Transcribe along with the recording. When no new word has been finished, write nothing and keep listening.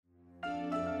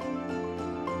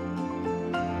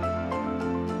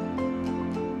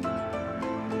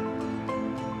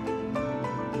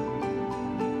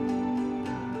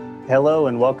Hello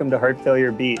and welcome to Heart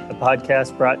Failure Beat, a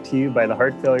podcast brought to you by the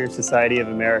Heart Failure Society of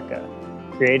America,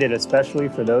 created especially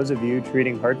for those of you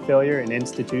treating heart failure in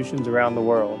institutions around the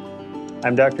world.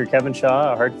 I'm Dr. Kevin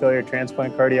Shaw, a heart failure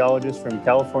transplant cardiologist from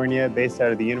California based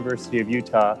out of the University of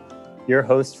Utah, your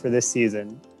host for this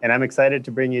season, and I'm excited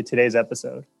to bring you today's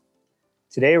episode.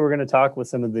 Today we're going to talk with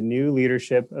some of the new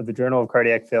leadership of the Journal of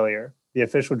Cardiac Failure, the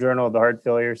official journal of the Heart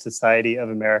Failure Society of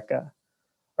America.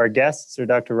 Our guests are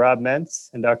Dr. Rob Mentz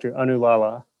and Dr. Anu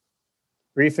Lala.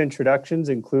 Brief introductions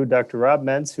include Dr. Rob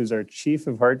Mentz, who's our Chief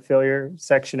of Heart Failure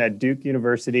section at Duke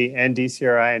University and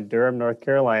DCRI in Durham, North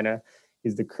Carolina.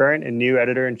 He's the current and new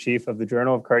editor-in-chief of the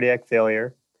Journal of Cardiac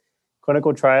Failure,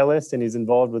 clinical trialist, and he's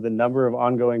involved with a number of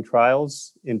ongoing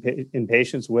trials in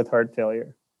patients with heart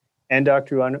failure. And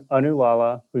Dr. Anu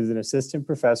Lala, who's an assistant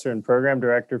professor and program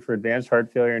director for Advanced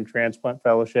Heart Failure and Transplant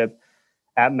Fellowship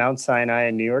at Mount Sinai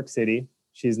in New York City.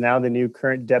 She's now the new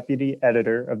current deputy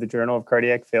editor of the Journal of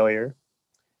Cardiac Failure.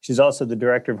 She's also the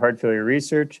director of heart failure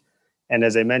research. And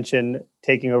as I mentioned,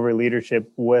 taking over leadership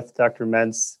with Dr.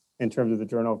 Mentz in terms of the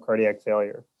Journal of Cardiac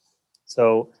Failure.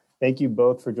 So thank you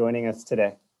both for joining us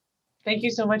today. Thank you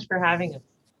so much for having us.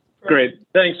 Great.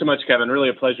 Thanks so much, Kevin. Really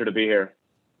a pleasure to be here.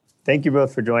 Thank you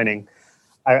both for joining.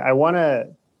 I want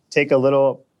to take a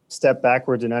little step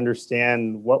backwards and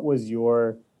understand what was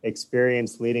your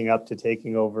experience leading up to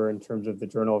taking over in terms of the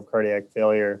Journal of Cardiac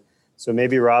Failure. So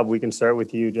maybe, Rob, we can start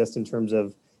with you just in terms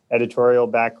of editorial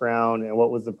background and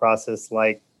what was the process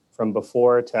like from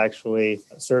before to actually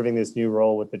serving this new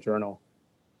role with the journal.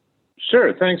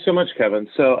 Sure. Thanks so much, Kevin.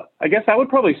 So I guess I would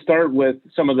probably start with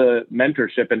some of the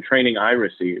mentorship and training I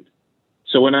received.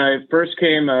 So when I first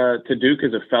came to Duke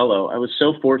as a fellow, I was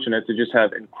so fortunate to just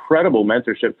have incredible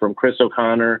mentorship from Chris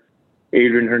O'Connor,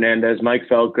 Adrian Hernandez, Mike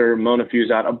Felker, Mona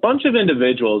Fusat, a bunch of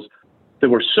individuals that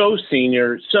were so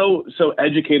senior, so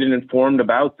educated and informed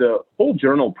about the whole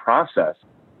journal process.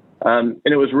 And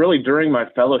it was really during my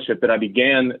fellowship that I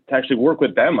began to actually work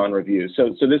with them on reviews.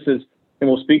 So this is, and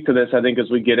we'll speak to this, I think, as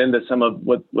we get into some of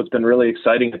what's been really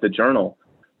exciting at the journal.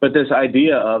 But this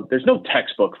idea of there's no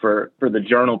textbook for the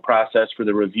journal process, for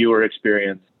the reviewer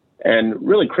experience. And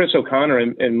really, Chris O'Connor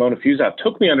and Mona Fusat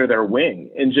took me under their wing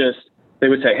and they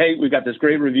would say, hey, we've got this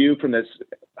great review from this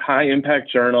high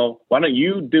impact journal. Why don't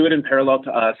you do it in parallel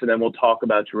to us, and then we'll talk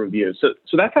about your review.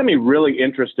 So that got me really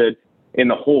interested in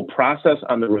the whole process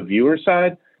on the reviewer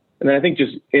side. And then I think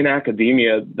just in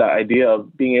academia, the idea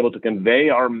of being able to convey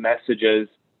our messages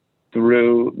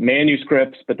through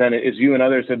manuscripts, but then as you and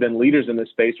others have been leaders in this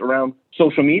space around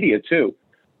social media too.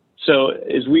 So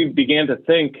as we began to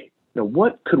think,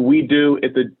 what could we do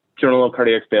at the Journal of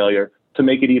Cardiac Failure to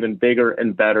make it even bigger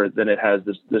and better than it has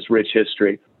this rich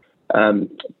history?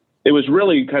 It was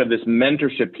really kind of this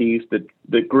mentorship piece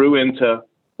that grew into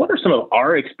what are some of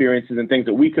our experiences and things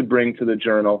that we could bring to the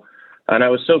journal. And I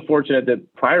was so fortunate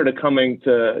that prior to coming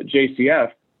to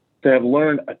JCF, to have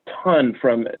learned a ton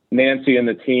from Nancy and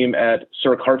the team at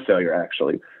Circ Heart Failure,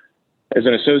 actually. As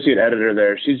an associate editor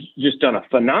there, she's just done a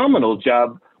phenomenal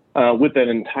job with that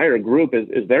entire group as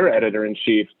their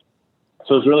editor-in-chief.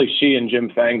 So it was really she and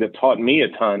Jim Fang that taught me a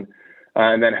ton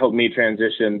and then helped me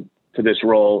transition to this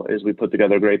role as we put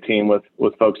together a great team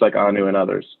with folks like Anu and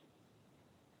others.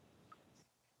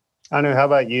 Anu, how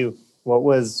about you? What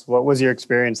was your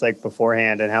experience like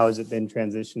beforehand, and how has it been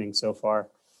transitioning so far?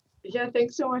 Yeah,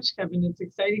 thanks so much, Kevin. It's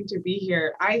exciting to be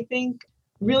here. I think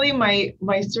really my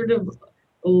sort of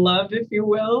love, if you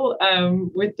will,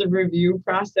 with the review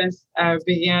process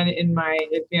began in my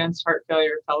Advanced Heart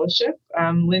Failure Fellowship.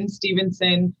 Lynn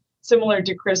Stevenson, similar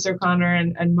to Chris O'Connor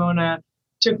and Mona,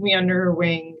 took me under her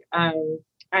wing,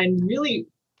 and really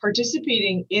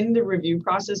participating in the review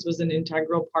process was an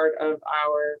integral part of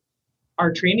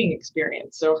our training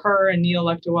experience. So her and Neil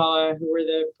Lektawala, who were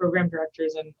the program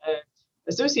directors and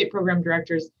associate program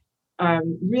directors,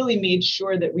 really made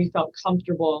sure that we felt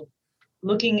comfortable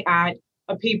looking at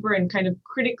a paper and kind of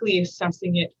critically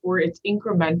assessing it for its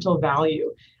incremental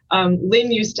value.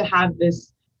 Lynn used to have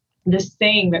this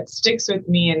saying that sticks with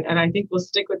me, and I think will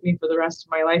stick with me for the rest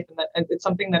of my life, and it's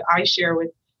something that I share with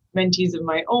mentees of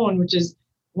my own, which is,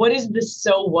 what is the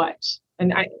so what?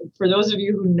 And for those of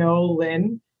you who know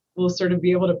Lynn, will sort of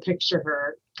be able to picture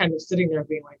her kind of sitting there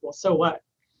being like, well, so what?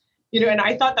 And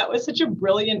I thought that was such a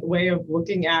brilliant way of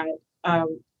looking at,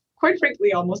 quite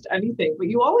frankly, almost anything. But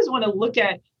you always want to look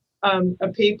at a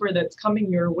paper that's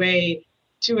coming your way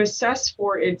to assess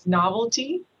for its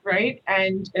novelty, right,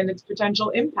 and its potential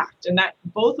impact, and that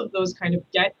both of those kind of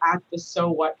get at the so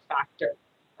what factor.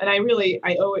 And I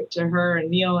owe it to her and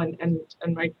Neil and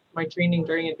my training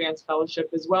during advanced fellowship,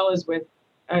 as well as with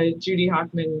Judy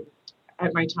Hockman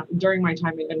at during my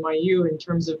time at NYU, in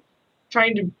terms of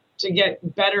trying to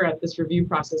get better at this review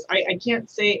process. I can't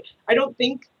say, I don't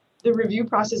think the review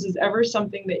process is ever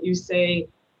something that you say,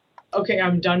 okay,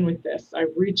 I'm done with this.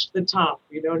 I've reached the top.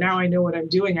 Now I know what I'm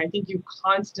doing. I think you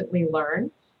constantly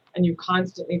learn and you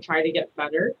constantly try to get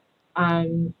better.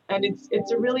 And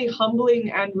it's a really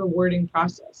humbling and rewarding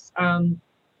process.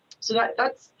 So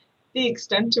that's the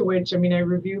extent to which, I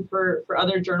review for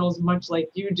other journals, much like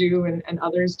you do and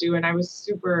others do. And I was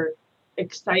super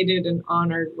excited and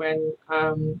honored when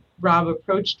Rob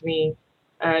approached me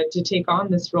to take on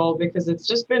this role, because it's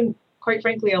just been, quite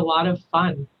frankly, a lot of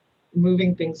fun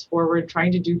moving things forward,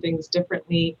 trying to do things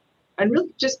differently, and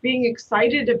really just being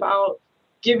excited about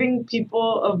giving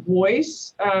people a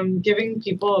voice, giving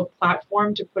people a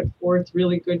platform to put forth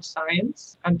really good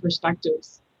science and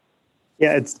perspectives.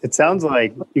 Yeah, it sounds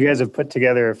like you guys have put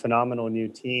together a phenomenal new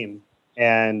team.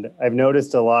 And I've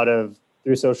noticed a lot of,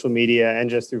 through social media and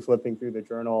just through flipping through the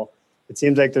journal, it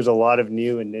seems like there's a lot of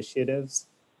new initiatives,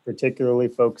 particularly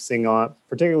focusing on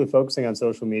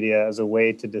social media as a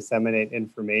way to disseminate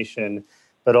information,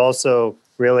 but also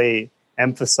really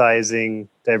emphasizing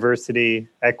diversity,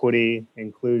 equity,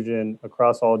 inclusion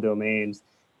across all domains.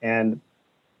 And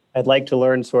I'd like to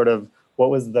learn sort of what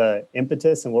was the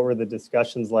impetus and what were the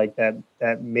discussions like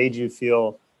that made you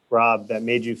feel, Rob, that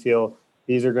made you feel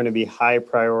these are going to be high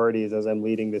priorities as I'm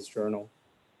leading this journal?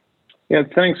 Yeah,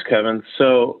 thanks, Kevin.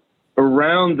 So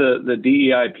around the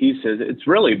DEI pieces, it's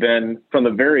really been from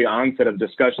the very onset of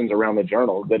discussions around the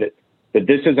journal that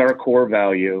this is our core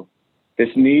value. This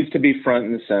needs to be front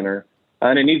and center,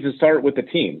 and it needs to start with the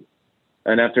team.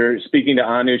 And after speaking to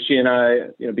Anu, she and I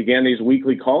began these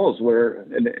weekly calls, where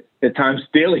at times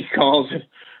daily calls,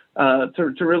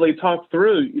 to really talk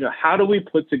through how do we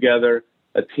put together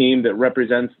a team that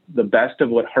represents the best of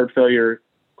what heart failure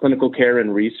clinical care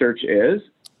and research is.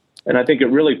 And I think it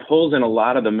really pulls in a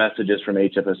lot of the messages from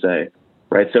HFSA,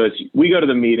 right? So we go to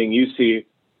the meeting, you see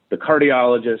the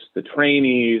cardiologists, the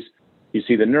trainees, you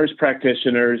see the nurse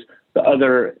practitioners, the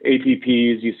other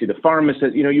APPs, you see the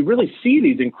pharmacists, you really see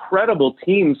these incredible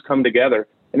teams come together.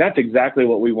 And that's exactly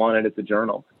what we wanted at the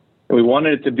journal. And we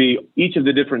wanted it to be each of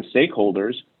the different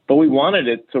stakeholders, but we wanted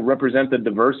it to represent the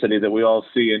diversity that we all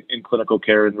see in clinical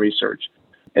care and research.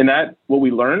 And that, what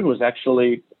we learned was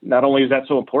actually, not only is that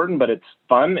so important, but it's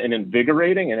fun and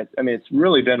invigorating. And it's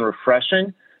really been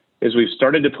refreshing as we've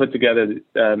started to put together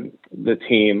the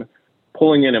team,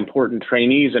 pulling in important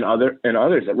trainees and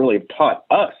others that really have taught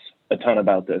us a ton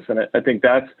about this. And I think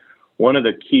that's one of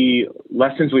the key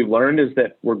lessons we've learned, is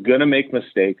that we're going to make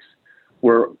mistakes.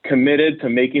 We're committed to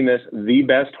making this the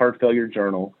best heart failure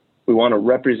journal. We want to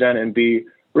represent and be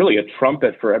really a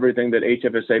trumpet for everything that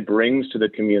HFSA brings to the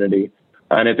community.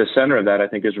 And at the center of that, I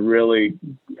think, is really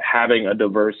having a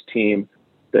diverse team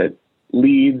that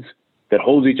leads, that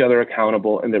holds each other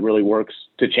accountable, and that really works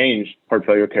to change heart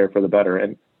failure care for the better.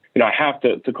 And, I have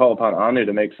to call upon Anu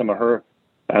to make some of her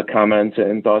comments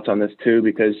and thoughts on this too,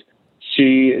 because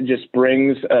she just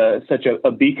brings such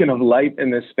a beacon of light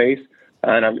in this space.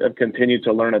 And I've continued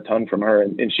to learn a ton from her,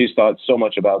 and she's thought so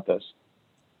much about this.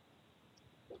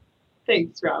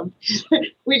 Thanks, Rob.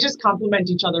 We just compliment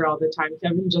each other all the time,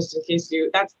 Kevin, just in case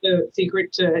that's the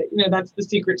secret to, that's the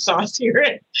secret sauce here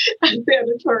at the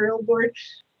editorial board.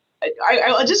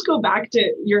 I'll just go back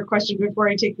to your question before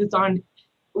I take this on.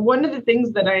 One of the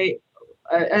things that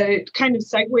it kind of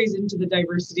segues into the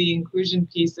diversity inclusion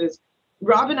piece is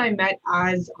Rob and I met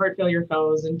as heart failure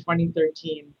fellows in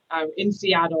 2013 in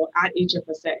Seattle at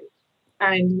HFSA.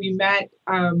 And we met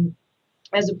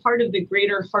as a part of the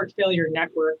greater heart failure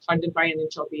network funded by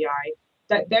NHLBI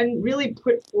that then really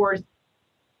put forth,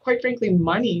 quite frankly,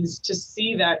 monies to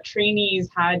see that trainees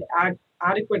had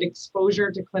adequate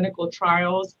exposure to clinical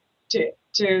trials,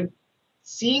 to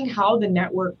seeing how the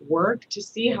network worked, to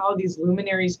see how these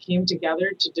luminaries came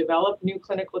together to develop new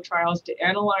clinical trials, to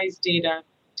analyze data,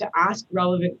 to ask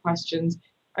relevant questions.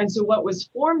 And so what was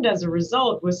formed as a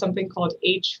result was something called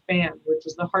HFAN, which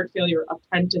was the Heart Failure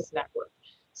Apprentice Network.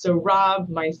 So Rob,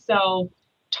 myself,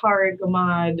 Tariq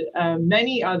Ahmad,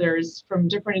 many others from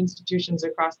different institutions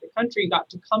across the country got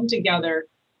to come together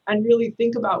and really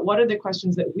think about what are the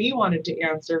questions that we wanted to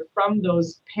answer from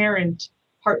those parent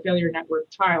heart failure network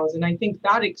trials. And I think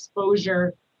that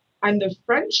exposure and the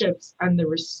friendships and the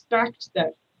respect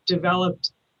that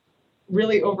developed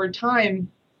really over time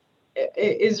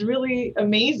is really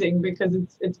amazing, because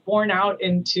it's borne out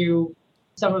into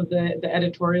some of the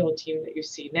editorial team that you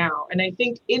see now. And I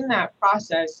think in that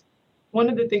process, one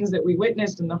of the things that we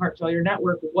witnessed in the Heart Failure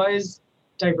Network was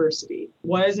diversity,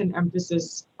 was an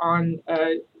emphasis on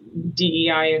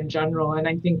DEI in general. And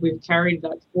I think we've carried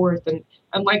that forth. And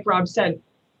like Rob said,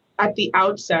 at the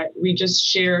outset, we just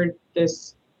shared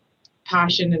this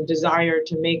passion and desire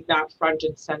to make that front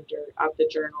and center at the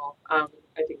journal. I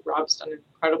think Rob's done an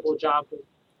incredible job of,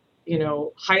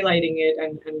 highlighting it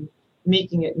and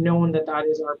making it known that that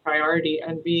is our priority,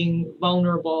 and being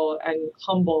vulnerable and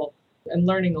humble and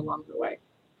learning along the way.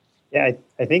 Yeah,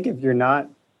 I think if you're not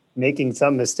making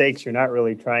some mistakes, you're not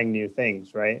really trying new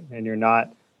things, right? And you're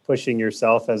not pushing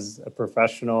yourself as a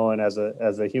professional and as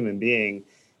a human being.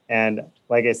 And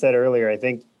like I said earlier, I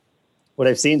think what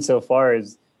I've seen so far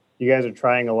is you guys are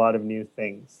trying a lot of new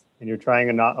things, and you're trying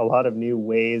a lot of new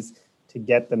ways to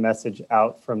get the message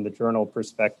out from the journal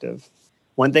perspective.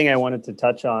 One thing I wanted to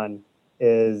touch on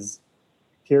is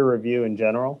peer review in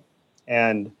general.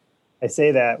 And I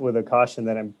say that with a caution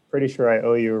that I'm pretty sure I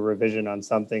owe you a revision on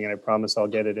something, and I promise I'll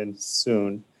get it in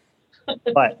soon.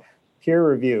 But peer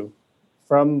review,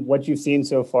 from what you've seen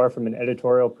so far from an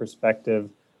editorial perspective,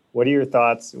 what are your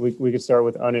thoughts? We could start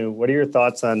with Anu. What are your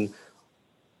thoughts on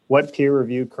what peer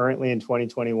review currently in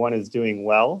 2021 is doing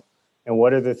well? And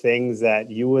what are the things that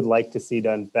you would like to see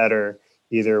done better,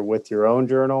 either with your own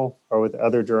journal or with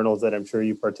other journals that I'm sure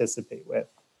you participate with?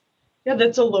 Yeah,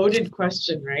 that's a loaded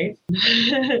question, right?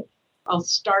 I'll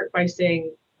start by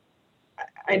saying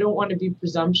I don't want to be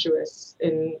presumptuous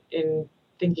in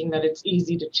thinking that it's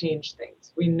easy to change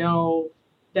things. We know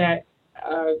that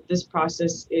this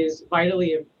process is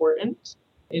vitally important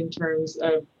in terms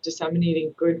of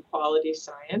disseminating good quality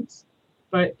science,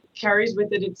 but carries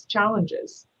with it its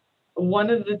challenges. One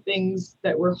of the things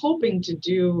that we're hoping to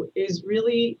do is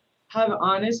really have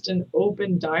honest and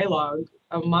open dialogue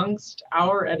amongst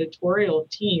our editorial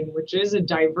team, which is a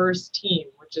diverse team,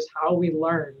 which is how we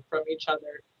learn from each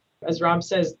other. As Rob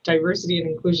says, diversity and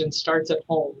inclusion starts at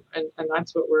home, and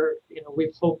that's what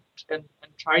we've hoped and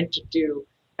tried to do.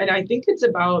 And I think it's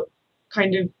about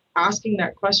kind of asking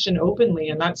that question openly,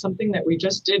 and that's something that we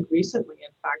just did recently,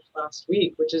 in fact, last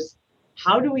week, which is,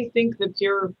 how do we think the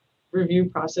peer review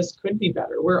process could be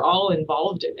better? We're all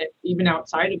involved in it, even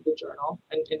outside of the journal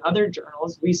and in other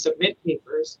journals. We submit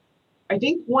papers. I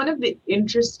think one of the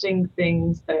interesting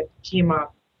things that came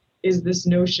up is this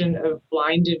notion of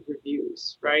blinded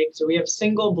reviews, right? So we have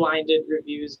single blinded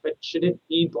reviews, but should it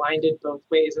be blinded both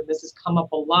ways? And this has come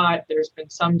up a lot. There's been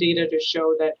some data to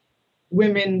show that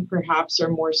women perhaps are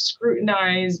more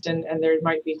scrutinized, and there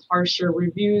might be harsher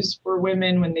reviews for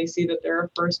women when they see that they're a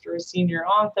first or a senior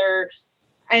author.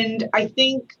 And I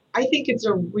think it's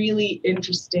a really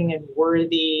interesting and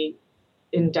worthy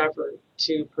endeavor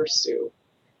to pursue.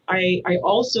 I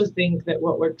also think that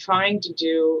what we're trying to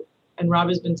do, and Rob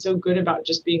has been so good about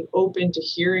just being open to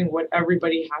hearing what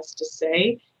everybody has to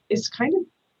say, is kind of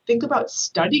think about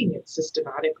studying it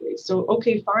systematically. So,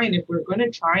 okay, fine, if we're going to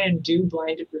try and do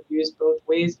blinded reviews both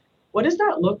ways, what does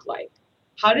that look like?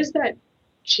 How does that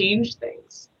change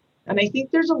things? And I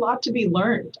think there's a lot to be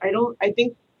learned. I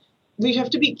think we have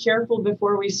to be careful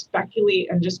before we speculate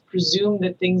and just presume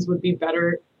that things would be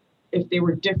better if they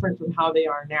were different from how they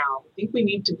are now. I think we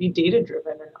need to be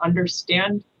data-driven and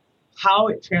understand how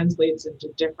it translates into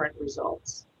different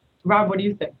results. Rob, what do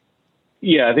you think?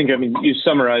 Yeah, I mean, you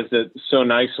summarized it so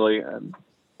nicely.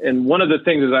 And one of the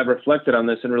things as I've reflected on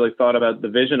this and really thought about the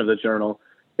vision of the journal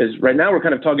is right now we're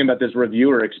kind of talking about this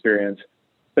reviewer experience,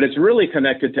 but it's really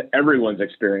connected to everyone's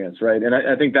experience, right? And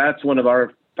I think that's one of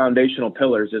our foundational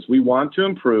pillars is we want to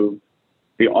improve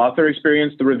the author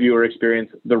experience, the reviewer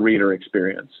experience, the reader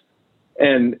experience.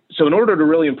 And so in order to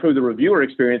really improve the reviewer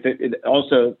experience, it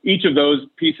also, each of those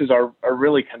pieces are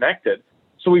really connected.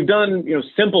 So we've done,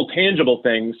 simple, tangible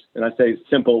things, and I say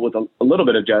simple with a little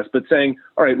bit of jest, but saying,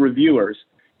 all right, reviewers,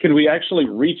 can we actually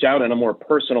reach out in a more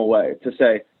personal way to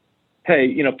say,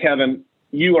 hey, Kevin,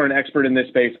 you are an expert in this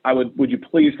space. Would you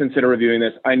please consider reviewing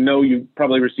this? I know you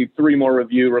probably received 3 more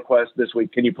review requests this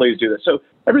week. Can you please do this? So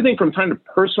everything from trying to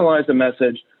personalize the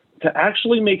message to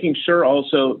actually making sure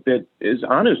also that, as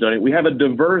Anu's noting, we have a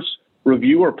diverse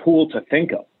reviewer pool to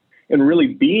think of and really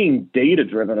being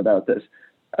data-driven about this.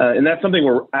 And that's something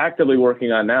we're actively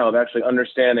working on now, of actually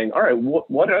understanding, all right,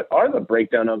 what are the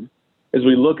breakdown of, as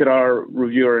we look at our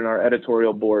reviewer and our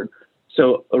editorial board.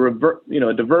 So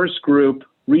a diverse group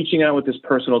reaching out with this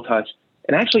personal touch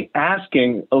and actually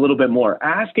asking a little bit more,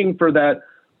 asking for that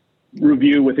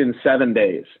review within 7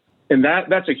 days. And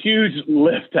that's a huge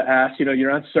lift to ask.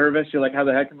 You're on service. You're like, how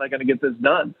the heck am I going to get this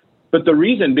done? But the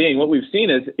reason being, what we've seen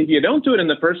is if you don't do it in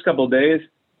the first couple of days,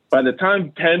 by the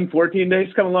time 10, 14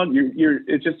 days come along,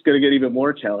 it's just going to get even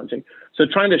more challenging. So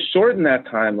trying to shorten that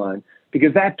timeline,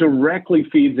 because that directly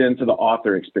feeds into the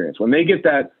author experience. When they get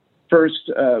that first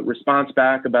response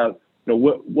back about,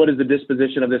 what is the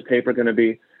disposition of this paper going to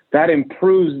be, that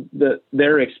improves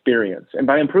their experience. And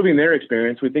by improving their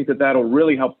experience, we think that that'll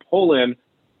really help pull in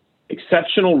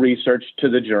exceptional research to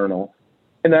the journal,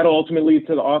 and that'll ultimately lead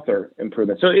to the author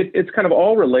improvement. So it's kind of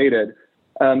all related.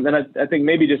 And I think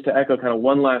maybe just to echo kind of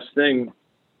one last thing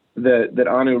that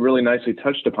Anu really nicely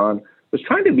touched upon was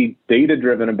trying to be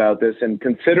data-driven about this and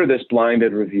consider this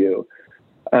blinded review.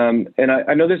 And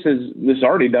I know this is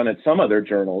already done at some other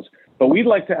journals, but we'd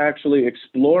like to actually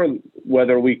explore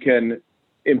whether we can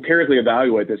empirically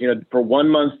evaluate this. For 1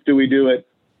 month, do we do it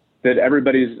that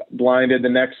everybody's blinded? The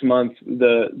next month,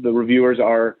 the reviewers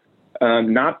are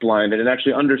not blinded, and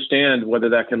actually understand whether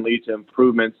that can lead to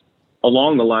improvements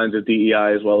along the lines of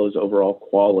DEI as well as overall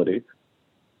quality.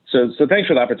 So thanks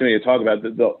for the opportunity to talk about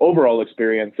the overall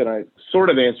experience. And I sort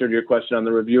of answered your question on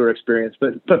the reviewer experience,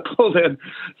 but pulled in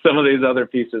some of these other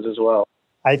pieces as well.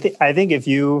 I think if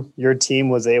your team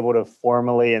was able to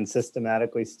formally and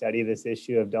systematically study this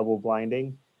issue of double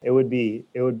blinding, it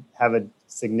would have a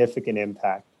significant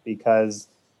impact, because,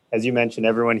 as you mentioned,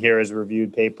 everyone here has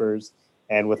reviewed papers,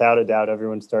 and without a doubt,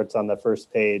 everyone starts on the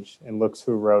first page and looks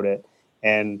who wrote it.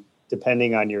 And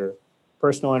depending on your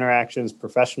personal interactions,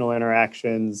 professional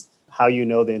interactions, how you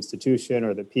know the institution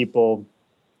or the people,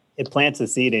 it plants a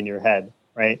seed in your head,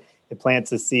 right? It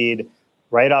plants a seed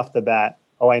right off the bat.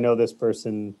 Oh, I know this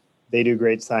person, they do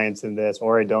great science in this,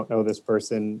 or I don't know this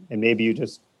person. And maybe you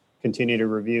just continue to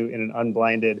review in an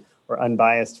unblinded or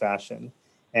unbiased fashion.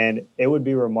 And it would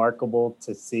be remarkable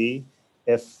to see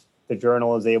if the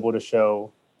journal is able to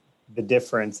show the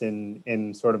difference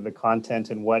in sort of the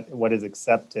content and what is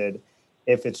accepted,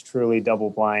 if it's truly double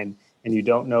blind and you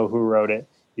don't know who wrote it,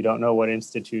 you don't know what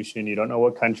institution, you don't know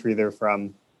what country they're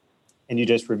from, and you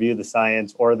just review the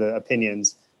science or the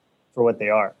opinions for what they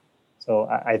are. So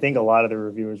I think a lot of the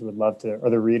reviewers would love to, or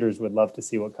the readers would love to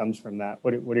see what comes from that.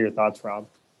 What are your thoughts, Rob?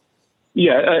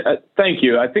 Yeah, thank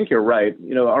you. I think you're right.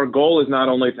 Our goal is not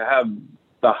only to have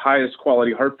the highest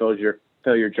quality heart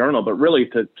failure journal, but really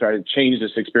to try to change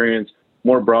this experience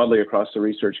more broadly across the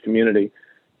research community.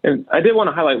 And I did want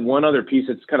to highlight one other piece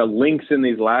that kind of links in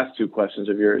these last two questions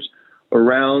of yours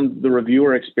around the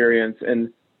reviewer experience.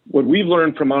 And what we've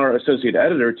learned from our associate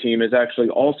editor team is actually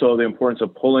also the importance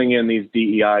of pulling in these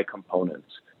DEI components.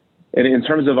 And in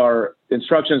terms of our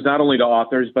instructions, not only to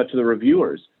authors, but to the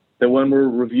reviewers, that when we're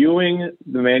reviewing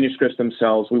the manuscripts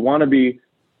themselves, we want to be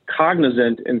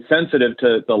cognizant and sensitive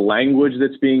to the language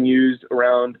that's being used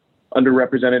around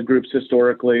underrepresented groups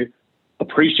historically,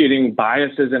 appreciating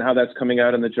biases and how that's coming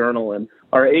out in the journal. And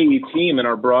our AE team and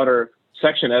our broader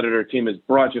section editor team has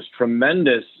brought just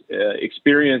tremendous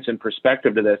experience and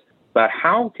perspective to this about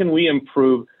how can we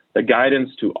improve the guidance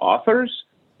to authors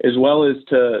as well as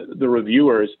to the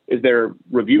reviewers as they're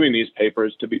reviewing these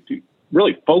papers to be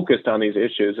really focused on these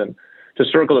issues. And to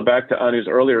circle it back to Anu's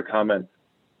earlier comment,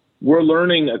 we're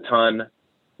learning a ton.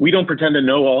 We don't pretend to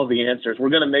know all the answers. We're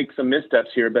going to make some missteps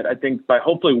here, but I think by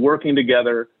hopefully working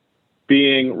together,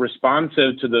 being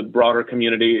responsive to the broader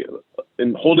community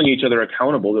and holding each other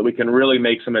accountable, that we can really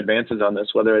make some advances on this,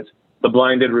 whether it's the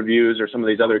blinded reviews or some of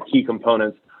these other key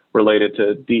components related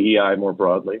to DEI more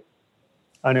broadly.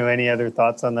 Anu, any other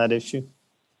thoughts on that issue?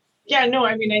 Yeah, no,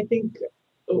 I mean, I think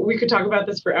we could talk about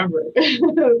this forever.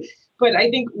 But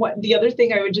I think the other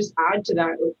thing I would just add to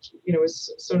that, which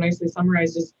is so nicely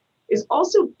summarized, is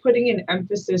also putting an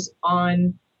emphasis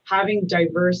on having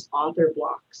diverse author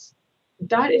blocks.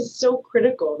 That is so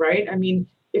critical, right? I mean,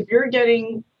 if you're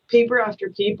getting paper after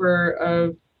paper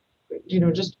of,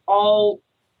 just all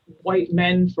white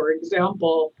men, for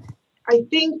example, I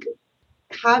think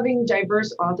having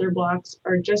diverse author blocks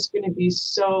are just going to be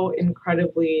so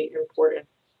incredibly important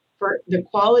for the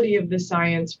quality of the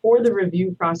science, for the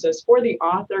review process, for the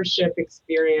authorship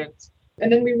experience.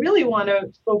 And then we really want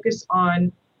to focus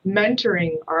on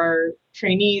mentoring our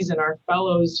trainees and our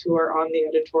fellows who are on the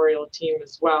editorial team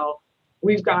as well.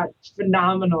 We've got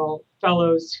phenomenal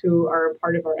fellows who are a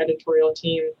part of our editorial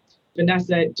team.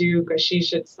 Vanessa at Duke,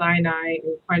 Ashish at Sinai,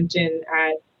 and Quentin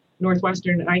at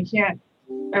Northwestern. And I can't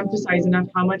emphasize enough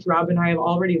how much Rob and I have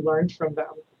already learned from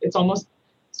them. It's almost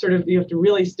sort of, you have to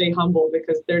really stay humble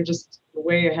because they're just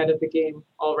way ahead of the game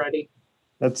already.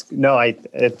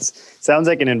 It sounds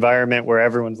like an environment where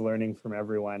everyone's learning from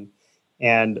everyone.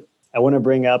 And I want to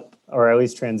bring up, or at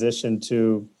least transition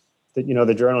to,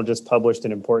 the journal just published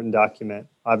an important document.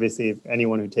 Obviously,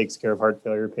 anyone who takes care of heart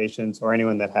failure patients or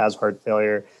anyone that has heart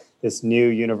failure, this new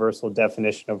universal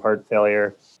definition of heart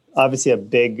failure, obviously a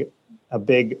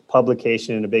big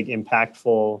publication and a big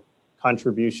impactful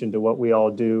contribution to what we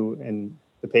all do and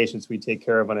the patients we take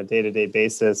care of on a day-to-day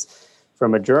basis.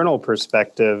 From a journal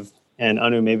perspective, and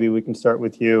Anu, maybe we can start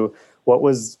with you. What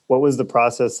was the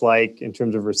process like in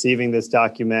terms of receiving this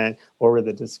document? What were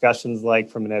the discussions like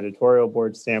from an editorial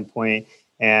board standpoint?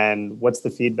 And what's the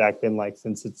feedback been like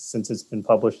since it's been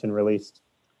published and released?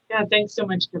 Yeah, thanks so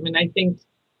much, Kevin. I think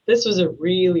this was a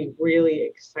really, really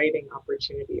exciting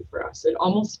opportunity for us. It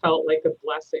almost felt like a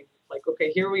blessing. Like,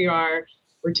 okay, here we are.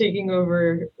 We're taking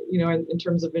over, in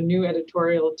terms of a new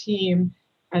editorial team.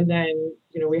 And then,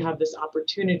 we have this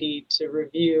opportunity to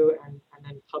review and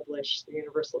then publish the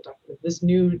this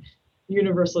new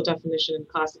universal definition and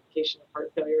classification of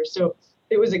heart failure. So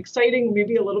it was exciting,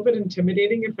 maybe a little bit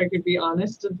intimidating, if I could be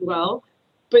honest as well.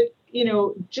 But,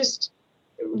 just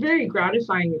very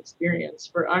gratifying experience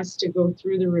for us to go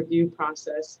through the review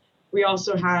process. We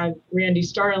also had Randy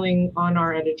Starling on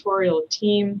our editorial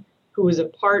team, who was a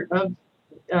part of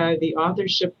the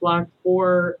authorship block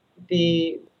for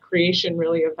the creation,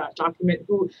 really, of that document,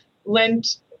 who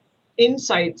lent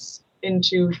insights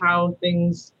into how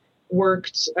things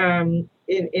worked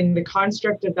in the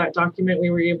construct of that document. We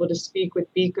were able to speak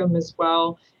with Beacom as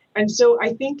well. And so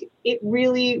I think it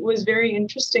really was very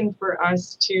interesting for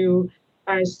us to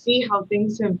see how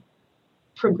things have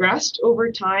progressed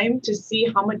over time, to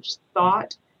see how much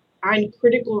thought and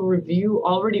critical review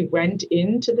already went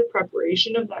into the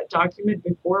preparation of that document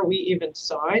before we even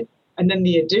saw it, and then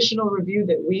the additional review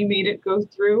that we made it go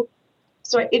through.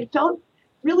 So it felt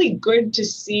really good to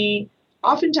see.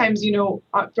 Oftentimes,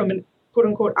 from an quote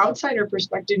unquote outsider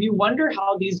perspective, you wonder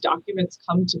how these documents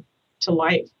come to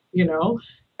life,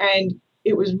 and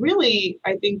it was really,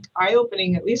 I think,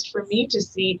 eye-opening, at least for me, to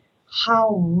see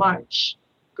how much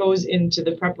goes into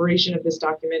the preparation of this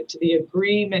document, to the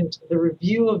agreement, the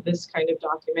review of this kind of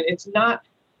document. It's not,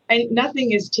 and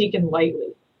nothing is taken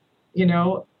lightly,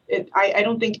 I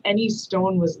don't think any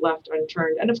stone was left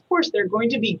unturned. And of course, there are going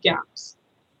to be gaps.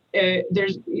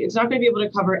 It's not going to be able to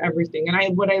cover everything.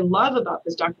 And what I love about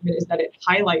this document is that it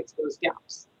highlights those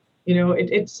gaps.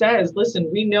 It says, listen,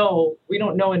 we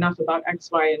don't know enough about X,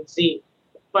 Y, and Z,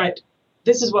 but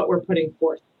this is what we're putting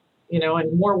forth.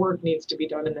 And more work needs to be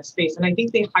done in this space. And I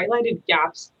think they highlighted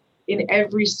gaps in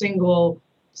every single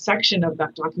section of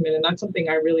that document. And that's something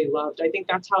I really loved. I think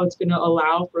that's how it's going to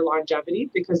allow for longevity,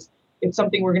 because it's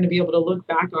something we're going to be able to look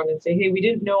back on and say, hey, we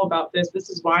didn't know about this. This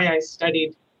is why I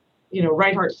studied,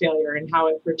 right heart failure and how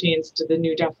it pertains to the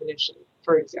new definition,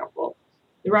 for example.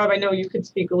 Rob, I know you could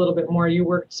speak a little bit more. You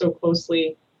worked so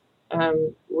closely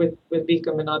with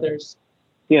Beacom and others.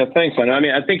 Yeah, thanks, Lena.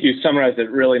 I think you summarized it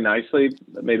really nicely.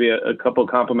 Maybe a couple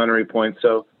complimentary points.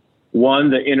 So one,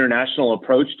 the international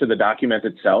approach to the document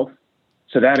itself.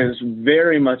 So that is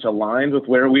very much aligned with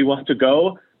where we want to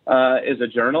go as a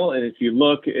journal. And if you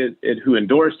look at who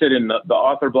endorsed it in the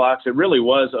author blocks, it really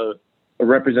was a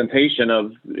representation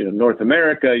of North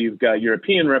America. You've got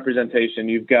European representation.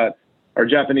 You've got our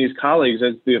Japanese colleagues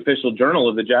as the official journal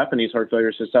of the Japanese Heart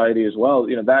Failure Society as well.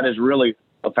 That is really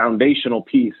a foundational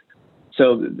piece.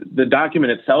 So the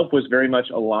document itself was very much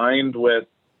aligned with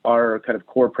our kind of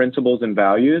core principles and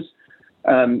values.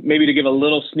 Maybe to give a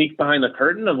little sneak behind the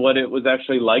curtain of what it was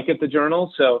actually like at the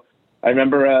journal. So I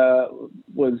remember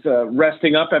was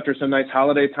resting up after some nice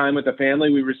holiday time with the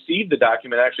family. We received the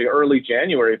document actually early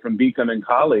January from Beacom and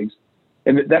colleagues,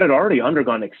 and that had already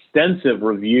undergone extensive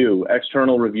review,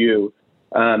 external review,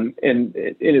 and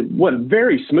it went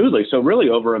very smoothly. So really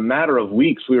over a matter of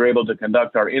weeks, we were able to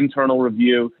conduct our internal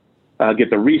review, get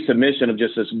the resubmission of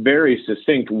just this very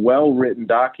succinct, well-written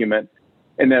document,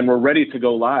 and then we're ready to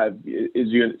go live, as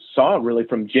you saw, really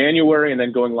from January and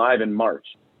then going live in March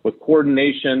with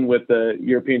coordination with the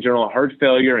European Journal of Heart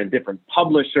Failure and different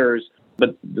publishers.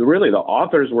 But really, the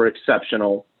authors were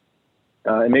exceptional.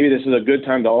 And maybe this is a good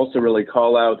time to also really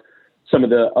call out some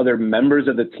of the other members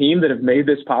of the team that have made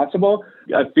this possible.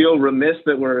 I feel remiss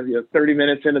that we're 30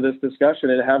 minutes into this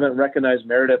discussion and haven't recognized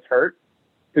Meredith Hurt,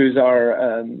 who's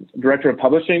our director of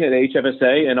publishing at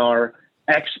HFSA and our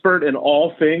expert in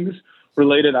all things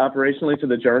related operationally to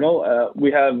the journal.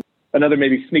 We have another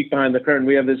maybe sneak behind the curtain.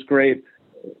 We have this great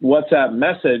WhatsApp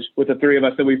message with the three of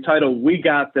us that we've titled "We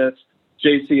Got This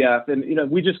JCF," and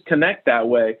we just connect that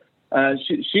way.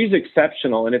 She's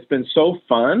exceptional, and it's been so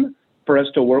fun for us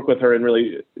to work with her and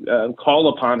really call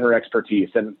upon her expertise.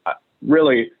 And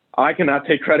really, I cannot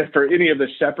take credit for any of the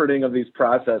shepherding of these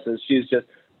processes. She's just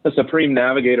a supreme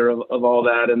navigator of all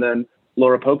that. And then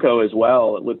Laura Poco as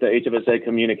well with the HFSA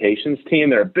communications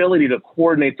team. Their ability to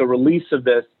coordinate the release of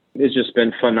this has just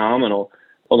been phenomenal,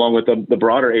 along with the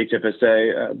broader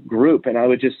HFSA group. And I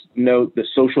would just note the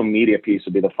social media piece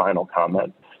would be the final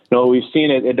comment. We've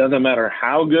seen it. It doesn't matter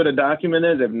how good a document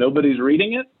is if nobody's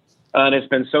reading it. And it's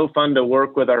been so fun to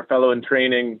work with our fellow in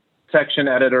training section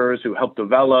editors who help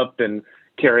develop and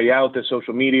carry out the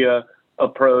social media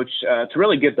approach to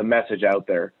really get the message out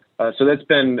there. So that's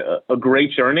been a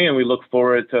great journey, and we look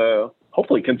forward to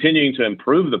hopefully continuing to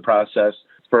improve the process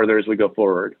further as we go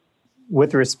forward.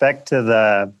 With respect to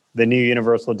the new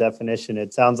universal definition,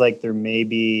 it sounds like there may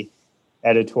be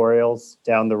editorials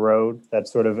down the road that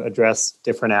sort of address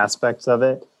different aspects of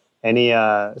it. Any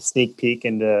sneak peek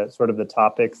into sort of the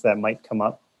topics that might come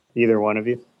up, either one of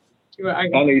you?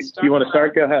 Ellie, you want to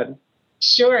start? Go ahead.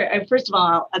 Sure. First of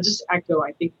all, I'll just echo,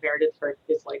 I think Meredith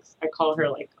is like, I call her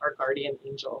like our guardian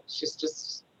angel. She's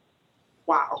just,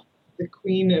 wow, the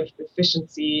queen of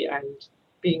efficiency and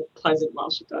being pleasant while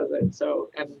she does it. So,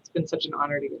 and it's been such an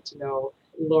honor to get to know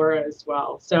Laura as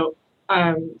well. So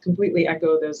completely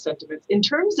echo those sentiments. In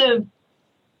terms of,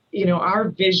 our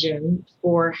vision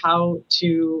for how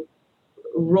to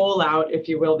roll out, if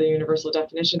you will, the universal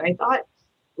definition,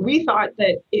 we thought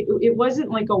that it wasn't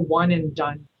like a one and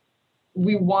done.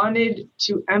 We wanted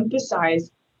to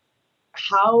emphasize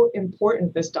how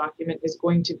important this document is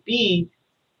going to be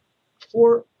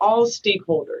for all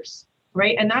stakeholders,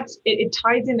 right? And it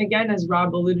ties in again, as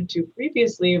Rob alluded to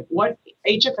previously, of what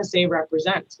HFSA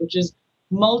represents, which is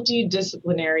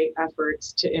multidisciplinary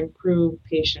efforts to improve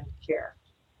patient care.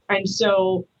 And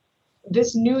so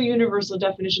this new universal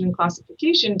definition and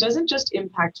classification doesn't just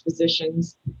impact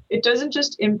physicians. It doesn't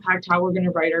just impact how we're going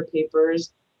to write our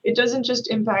papers. It doesn't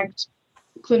just impact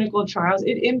clinical trials.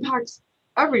 It impacts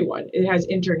everyone. It has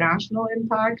international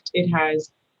impact. It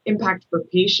has impact for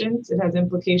patients. It has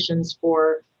implications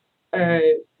for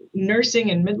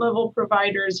nursing and mid-level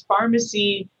providers,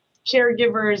 pharmacy,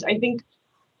 caregivers, I think.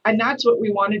 And that's what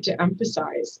we wanted to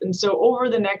emphasize. And so over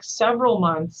the next several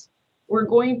months, we're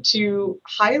going to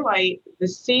highlight the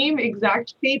same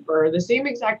exact paper, the same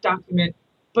exact document,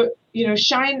 but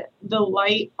shine the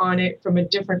light on it from a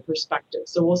different perspective.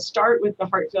 So we'll start with the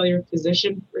heart failure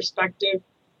physician perspective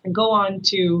and go on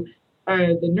to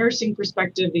the nursing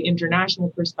perspective, the international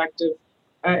perspective,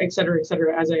 et cetera,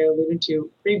 as I alluded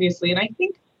to previously. And I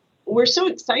think we're so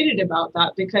excited about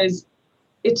that because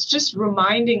it's just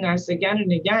reminding us again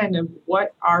and again of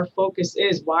what our focus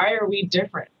is. Why are we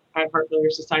different at Heart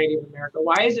Failure Society of America?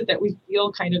 Why is it that we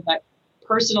feel kind of that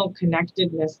personal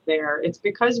connectedness there? It's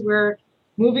because we're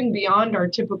moving beyond our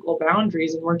typical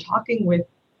boundaries and we're talking with,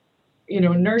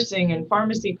 nursing and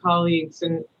pharmacy colleagues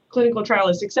and clinical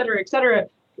trialists, et cetera,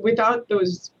 without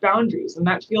those boundaries. And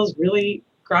that feels really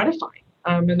gratifying.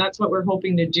 And that's what we're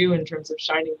hoping to do in terms of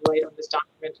shining light on this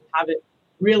document and have it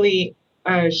really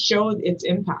show its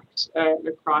impact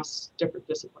across different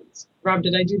disciplines. Rob,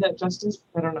 did I do that justice?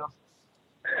 I don't know.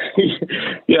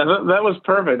 Yeah, that was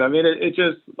perfect. I mean, it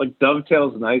just like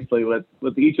dovetails nicely with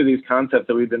each of these concepts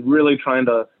that we've been really trying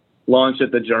to launch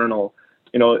at the journal.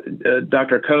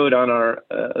 Dr. Code on our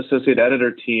associate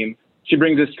editor team, she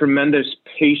brings this tremendous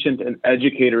patient and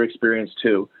educator experience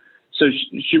too. So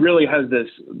she really has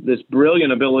this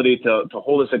brilliant ability to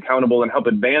hold us accountable and help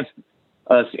advance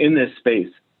us in this space.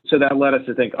 So that led us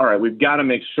to think, all right, we've got to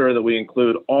make sure that we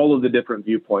include all of the different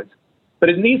viewpoints. But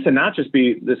it needs to not just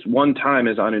be this one time,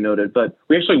 as Anu noted, but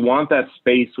we actually want that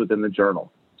space within the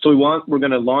journal. So we're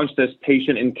going to launch this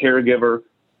patient and caregiver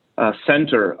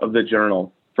center of the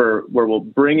journal where we'll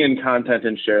bring in content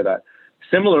and share that.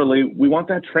 Similarly, we want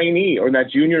that trainee or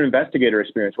that junior investigator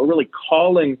experience. We're really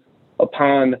calling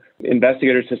upon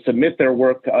investigators to submit their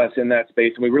work to us in that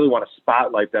space, and we really want to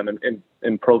spotlight them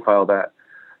and profile that.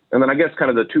 And then I guess kind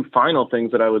of the two final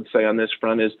things that I would say on this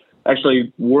front is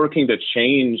actually working to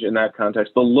change in that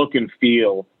context the look and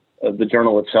feel of the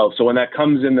journal itself. So when that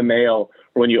comes in the mail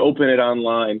or when you open it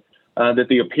online, that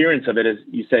the appearance of it is,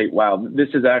 you say, wow, this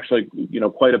is actually,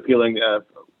 quite appealing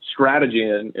strategy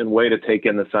and way to take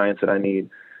in the science that I need.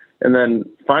 And then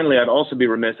finally, I'd also be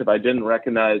remiss if I didn't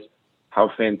recognize how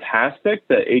fantastic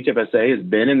the HFSA has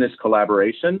been in this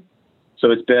collaboration. So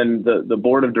it's been the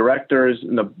board of directors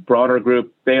and the broader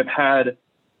group. They have had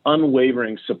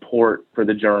unwavering support for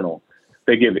the journal.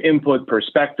 They give input,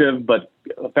 perspective, but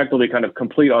effectively kind of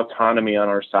complete autonomy on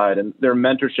our side. And their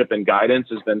mentorship and guidance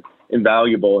has been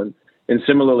invaluable. And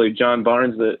similarly, John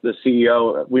Barnes, the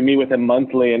CEO, we meet with him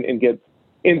monthly and get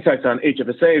insights on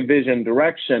HFSA, vision,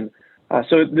 direction.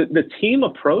 So the team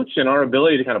approach and our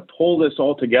ability to kind of pull this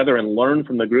all together and learn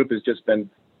from the group has just been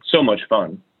so much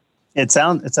fun. It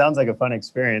sounds like a fun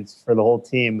experience for the whole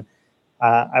team.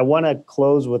 I want to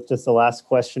close with just the last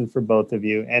question for both of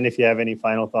you, and if you have any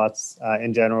final thoughts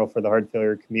in general for the heart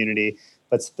failure community,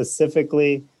 but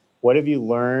specifically, what have you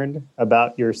learned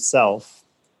about yourself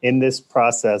in this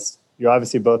process? You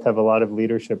obviously both have a lot of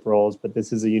leadership roles, but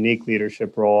this is a unique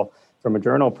leadership role from a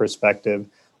journal perspective.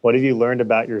 What have you learned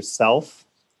about yourself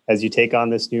as you take on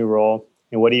this new role,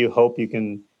 and what do you hope you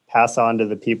can pass on to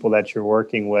the people that you're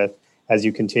working with as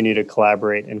you continue to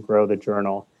collaborate and grow the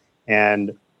journal?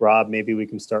 And Rob, maybe we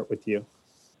can start with you.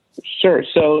 Sure.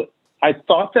 So I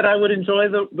thought that I would enjoy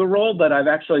the role, but I've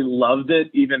actually loved it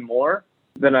even more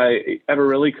than I ever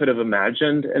really could have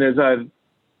imagined. And as I've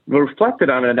reflected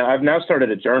on it, I've now started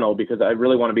a journal because I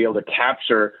really want to be able to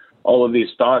capture all of these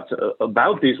thoughts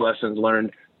about these lessons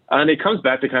learned. And it comes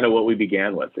back to kind of what we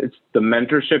began with. It's the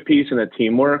mentorship piece and the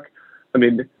teamwork. I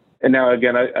mean, and now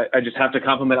again, I just have to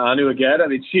compliment Anu again. I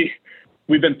mean,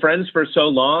 we've been friends for so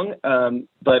long,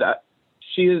 but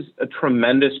she is a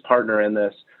tremendous partner in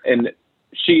this. And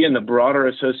she and the broader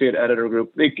associate editor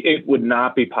group, it would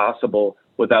not be possible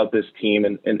without this team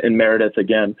and Meredith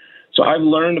again. So I've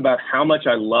learned about how much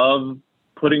I love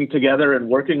putting together and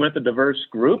working with a diverse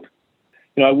group.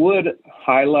 You know, I would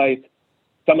highlight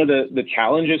some of the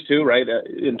challenges too, right?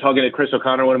 In talking to Chris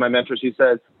O'Connor, one of my mentors, he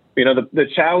said, you know, the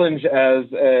challenge as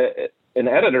an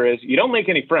editor is you don't make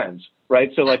any friends,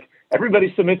 right? So like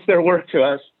everybody submits their work to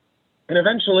us, and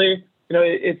eventually, you know,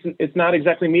 it's not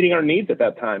exactly meeting our needs at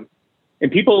that time.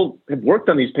 And people have worked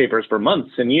on these papers for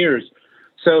months and years,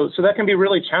 so that can be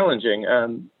really challenging.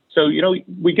 So you know,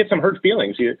 we get some hurt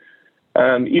feelings.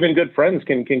 Even good friends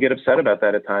can get upset about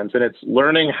that at times, and it's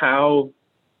learning how,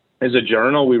 as a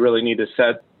journal, we really need to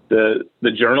set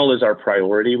the journal is our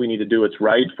priority. We need to do what's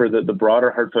right for the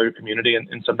broader heart failure community.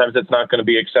 And sometimes it's not going to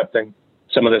be accepting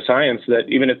some of the science that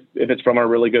even if it's from our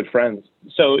really good friends.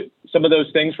 So some of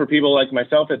those things for people like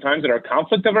myself at times that are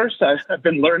conflict averse, I've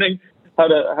been learning how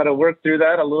to work through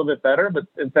that a little bit better. But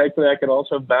thankfully, I can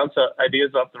also bounce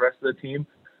ideas off the rest of the team.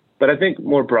 But I think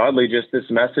more broadly, just this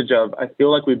message of, I feel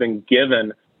like we've been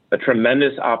given a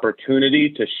tremendous opportunity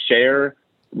to share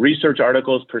research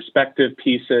articles, perspective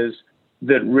pieces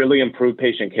that really improve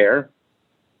patient care.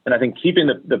 And I think keeping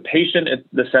the patient at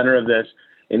the center of this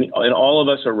and all of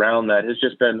us around that has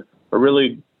just been a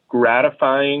really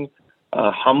gratifying,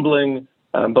 humbling,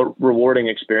 but rewarding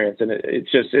experience. And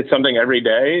it's something every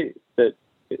day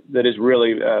that has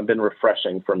really been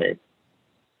refreshing for me.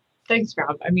 Thanks,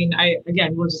 Rob. I mean,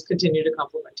 we'll just continue to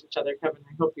compliment each other, Kevin.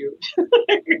 I hope you're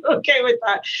okay with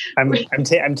that.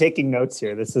 I'm taking notes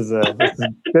here. This is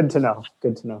good to know.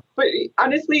 Good to know. But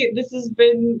honestly, this has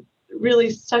been really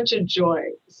such a joy,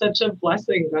 such a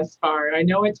blessing thus far. I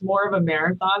know it's more of a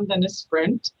marathon than a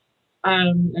sprint,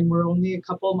 and we're only a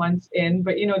couple months in.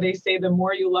 But you know, they say the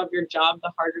more you love your job,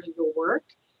 the harder the work.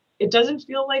 It doesn't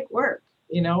feel like work.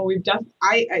 You know, we've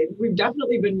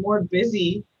definitely been more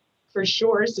busy, for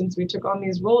sure, since we took on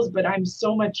these roles, but I'm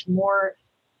so much more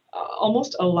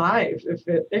almost alive,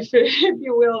 if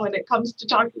you will, when it comes to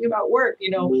talking about work.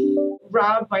 You know,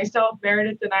 Rob, myself,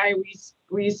 Meredith, and I,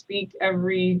 we speak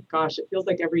it feels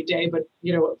like every day, but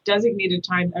you know, designated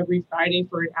time every Friday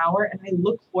for an hour, and I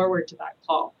look forward to that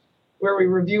call where we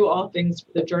review all things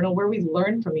for the journal, where we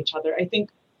learn from each other. I think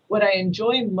what I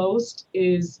enjoy most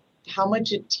is how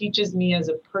much it teaches me as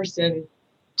a person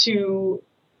to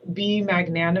be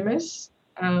magnanimous,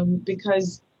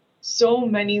 because so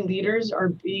many leaders are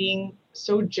being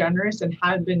so generous and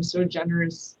have been so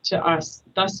generous to us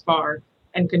thus far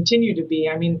and continue to be.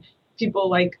 I mean, people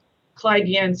like Clyde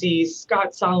Yancey,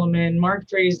 Scott Solomon, Mark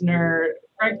Dresner,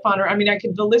 Greg Fonner. I mean,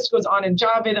 the list goes on, and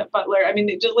Javed Butler. I mean,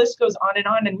 the list goes on,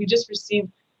 and we just receive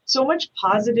so much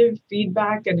positive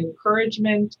feedback and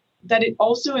encouragement that it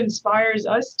also inspires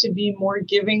us to be more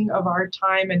giving of our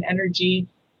time and energy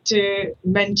to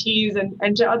mentees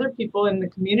and to other people in the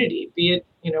community, be it,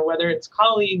 you know, whether it's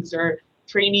colleagues or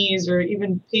trainees or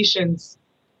even patients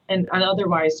and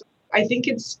otherwise. I think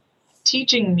it's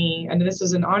teaching me, and this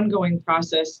is an ongoing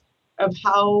process, of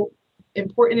how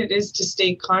important it is to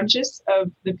stay conscious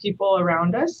of the people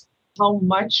around us, how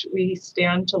much we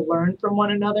stand to learn from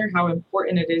one another, how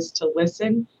important it is to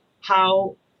listen,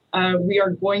 how we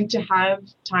are going to have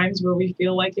times where we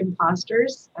feel like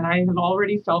imposters, and I have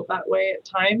already felt that way at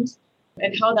times,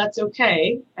 and how that's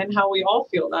okay, and how we all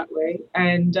feel that way.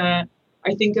 And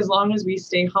I think as long as we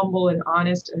stay humble and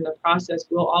honest in the process,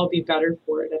 we'll all be better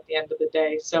for it at the end of the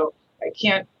day. So I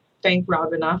can't thank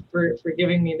Rob enough for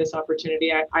giving me this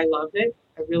opportunity. I love it.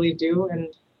 I really do. And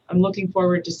I'm looking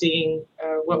forward to seeing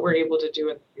what we're able to do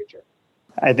in the future.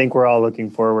 I think we're all looking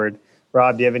forward.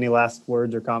 Rob, do you have any last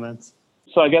words or comments?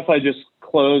 So I guess I just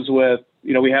close with,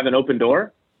 you know, we have an open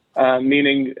door,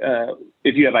 meaning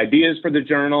if you have ideas for the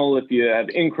journal, if you have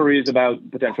inquiries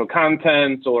about potential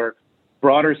content or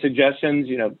broader suggestions,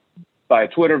 you know, via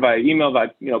Twitter, via email,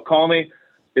 call me.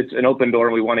 It's an open door,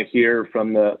 and we want to hear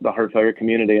from the heart failure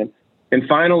community. And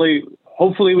finally,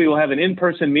 hopefully we will have an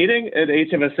in-person meeting at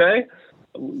HFSA.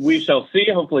 We shall see,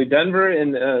 hopefully Denver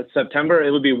in September.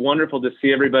 It would be wonderful to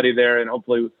see everybody there, and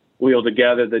hopefully we'll be able to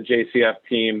gather the JCF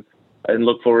team and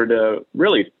look forward to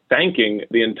really thanking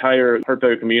the entire heart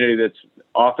failure community that's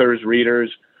authors,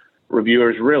 readers,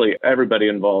 reviewers, really everybody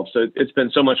involved. So it's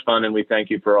been so much fun, and we thank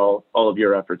you for all of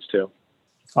your efforts too.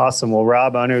 Awesome. Well,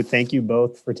 Rob, Anu, thank you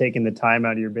both for taking the time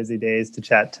out of your busy days to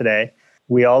chat today.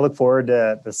 We all look forward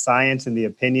to the science and the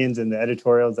opinions and the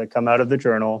editorials that come out of the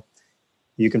journal.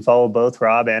 You can follow both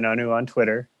Rob and Anu on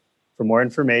Twitter. For more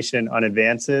information on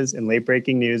advances and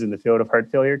late-breaking news in the field of heart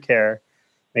failure care,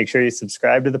 make sure you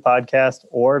subscribe to the podcast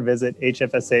or visit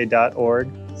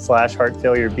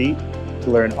hfsa.org/heartfailurebeat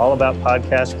to learn all about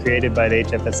podcasts created by the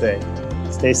HFSA.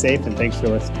 Stay safe and thanks for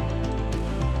listening.